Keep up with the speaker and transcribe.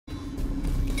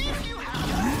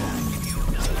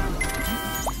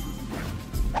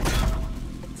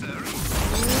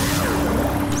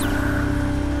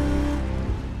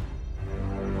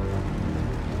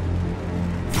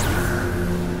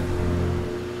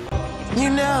You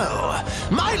know,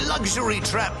 my luxury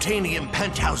Traptanium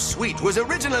penthouse suite was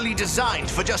originally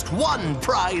designed for just one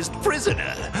prized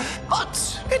prisoner. But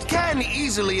it can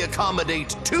easily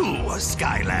accommodate two,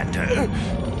 Skylander.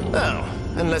 Oh,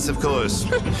 unless, of course,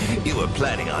 you were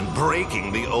planning on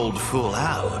breaking the old fool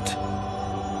out.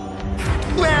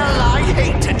 Well, I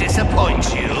hate to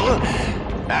disappoint you.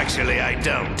 Actually, I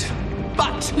don't.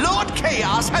 But Lord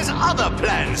Chaos has other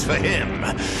plans for him.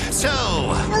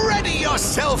 So, ready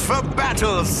yourself for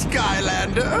battle,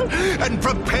 Skylander, and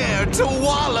prepare to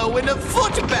wallow in a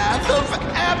footbath of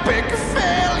epic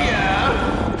failure!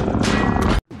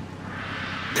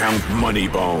 Count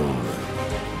Moneybone.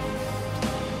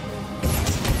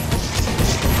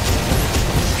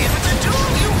 If it's a duel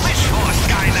you wish for,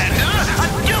 Skylander, a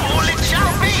duel it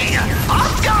shall be!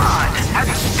 On guard,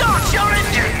 and start your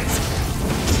engines!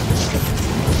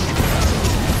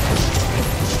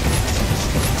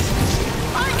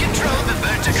 Control the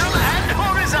vertical and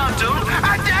horizontal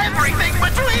and everything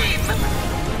between!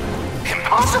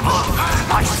 Impossible!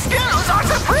 My skills are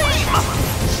supreme!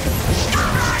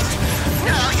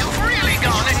 Now you've really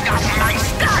gone and gotten my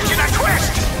stash in a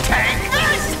twist! Take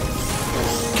this!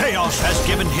 Chaos has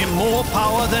given him more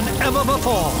power than ever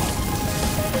before.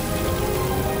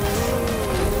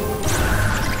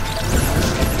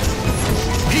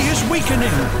 He is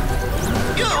weakening.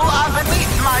 You are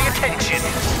beneath my attention.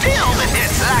 Deal with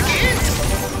it, lackeys!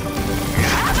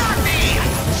 Have at me!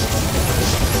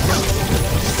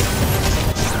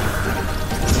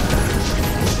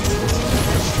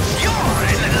 You're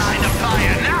in the line of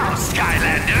fire now,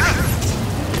 Skylander!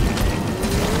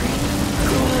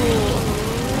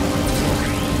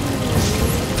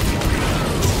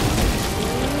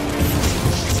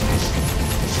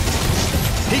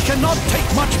 He cannot take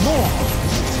much more.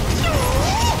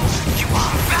 You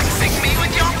are vexing me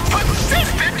with your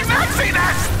persistent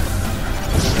vexiness!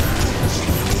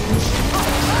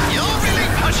 You're really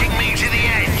pushing me to the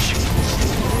edge!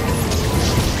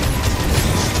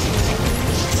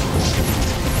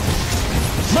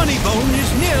 Moneybone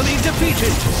is nearly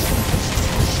defeated.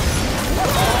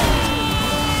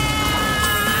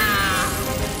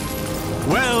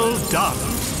 Well done.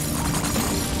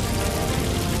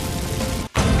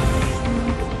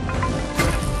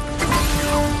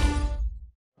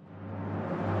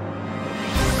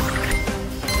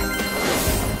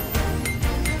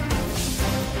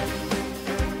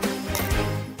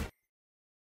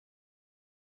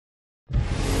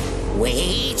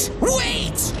 Wait!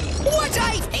 What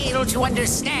I fail to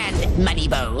understand,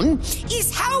 Moneybone,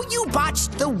 is how you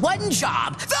botched the one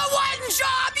job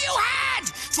you had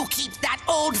to keep that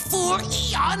old fool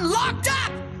Eon locked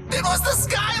up! It was the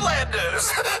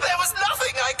Skylanders! There was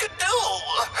nothing I could do!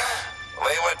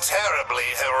 They were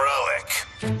terribly heroic.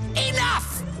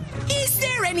 Enough! Is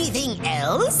there anything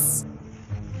else?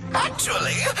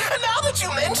 Actually, now that you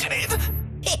mention it...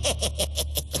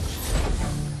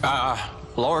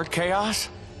 Lord Chaos?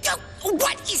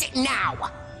 What is it now?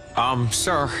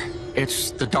 Sir,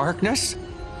 it's the darkness.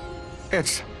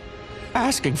 It's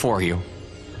asking for you.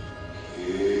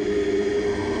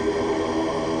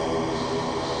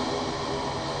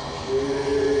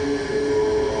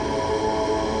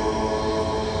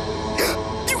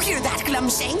 You hear that,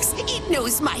 Glumshanks? It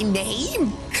knows my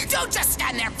name. Don't just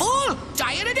stand there, fool!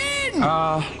 Dial it in!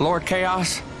 Lord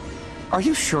Chaos? Are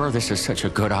you sure this is such a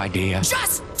good idea?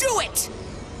 Just do it!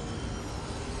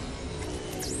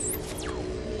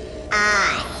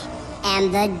 I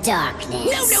am the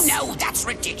darkness. No, that's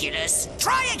ridiculous.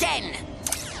 Try again.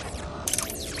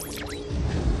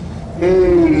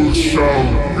 All shall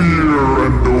fear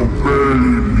and obey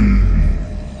me.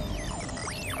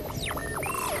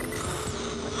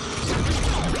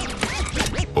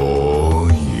 Oh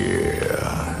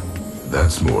yeah,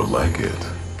 that's more like it.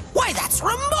 Why, that's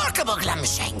remarkable,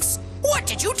 Glumshanks. What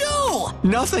did you do?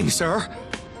 Nothing, sir.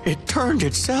 It turned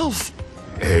itself.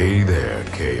 Hey there,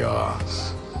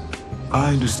 Chaos.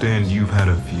 I understand you've had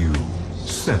a few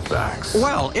setbacks.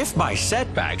 Well, if by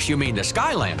setbacks you mean the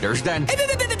Skylanders, then...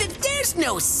 There's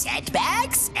no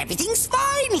setbacks. Everything's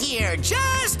fine here.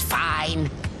 Just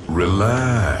fine.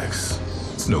 Relax.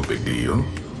 It's no big deal.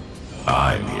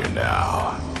 I'm here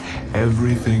now.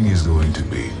 Everything is going to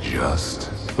be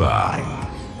just fine.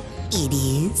 It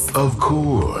is? Of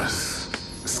course.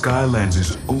 Skylands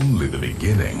is only the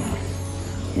beginning.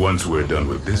 Once we're done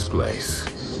with this place,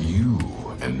 you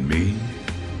and me,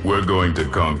 we're going to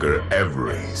conquer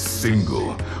every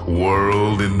single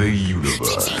world in the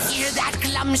universe. Did you hear that,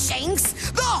 Glumshanks?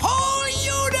 The whole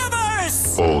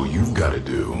universe! All you've got to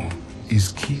do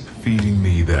is keep feeding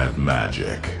me that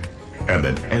magic, and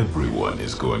then everyone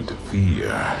is going to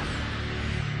fear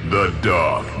The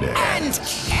darkness. And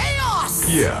chaos!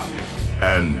 Yeah,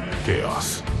 and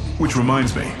chaos. Which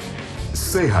reminds me,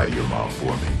 say hi to your mom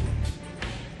for me.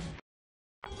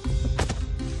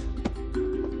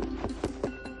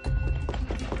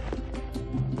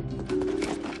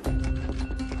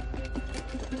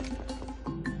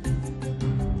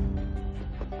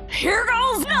 Here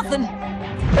goes nothing.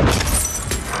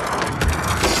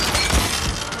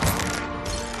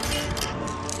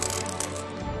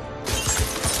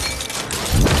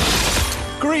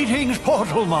 Greetings,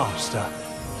 Portal Master.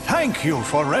 Thank you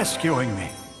for rescuing me.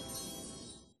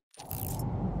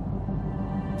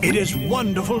 It is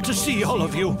wonderful to see all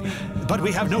of you, but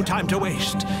we have no time to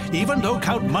waste. Even though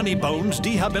Count Moneybone's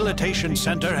Dehabilitation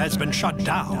Center has been shut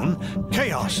down,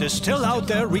 chaos is still out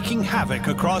there wreaking havoc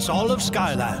across all of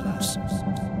Skylands.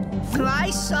 I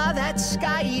saw that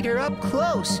Sky Eater up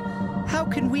close. How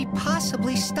can we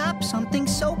possibly stop something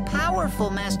so powerful,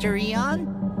 Master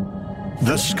Eon?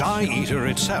 The Sky Eater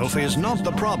itself is not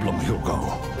the problem, Hugo.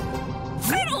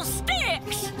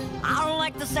 Fiddlesticks! I don't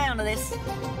like the sound of this.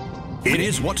 It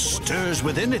is what stirs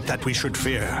within it that we should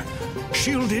fear.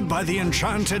 Shielded by the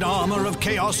enchanted armor of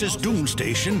Chaos's Doom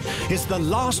Station is the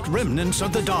last remnants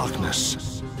of the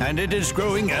darkness, and it is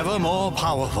growing ever more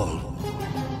powerful.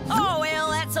 Oh,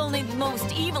 well, that's only the most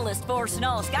evilest force in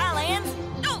all Skylands.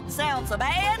 Don't sound so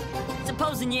bad.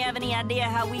 Supposing you have any idea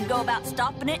how we go about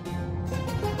stopping it?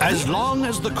 As long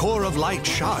as the core of light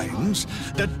shines,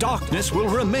 the darkness will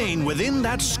remain within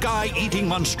that sky-eating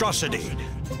monstrosity.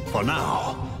 For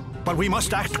now. But we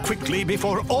must act quickly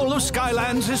before all of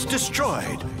Skylands is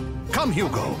destroyed. Come,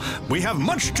 Hugo. We have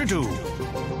much to do.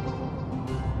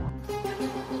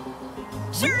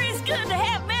 Sure is good to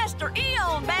have Master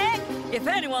Eon back. If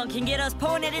anyone can get us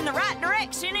pointed in the right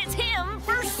direction, it's him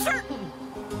for certain.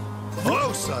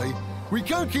 I'll say, we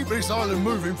can't keep this island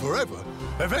moving forever.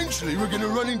 Eventually, we're going to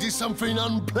run into something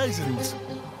unpleasant.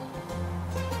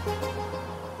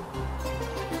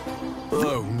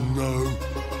 Oh, no.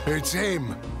 It's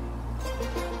him.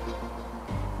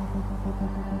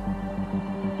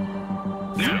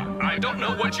 Now, I don't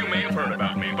know what you may have heard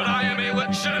about me, but I am a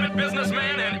legitimate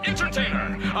businessman and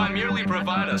entertainer. I merely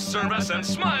provide a service and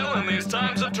smile in these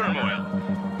times of turmoil.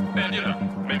 And, you know,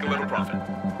 make a little profit.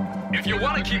 If you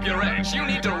want to keep your edge, you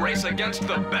need to race against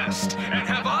the best. And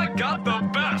have I got the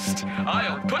best?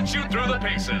 I'll put you through the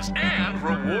paces and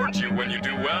reward you when you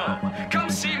do well. Come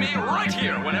see me right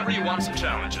here whenever you want some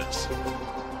challenges.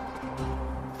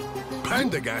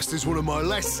 Pandagast is one of my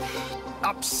less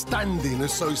upstanding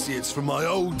associates from my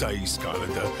old days,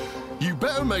 Skylander. You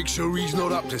better make sure he's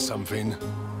not up to something.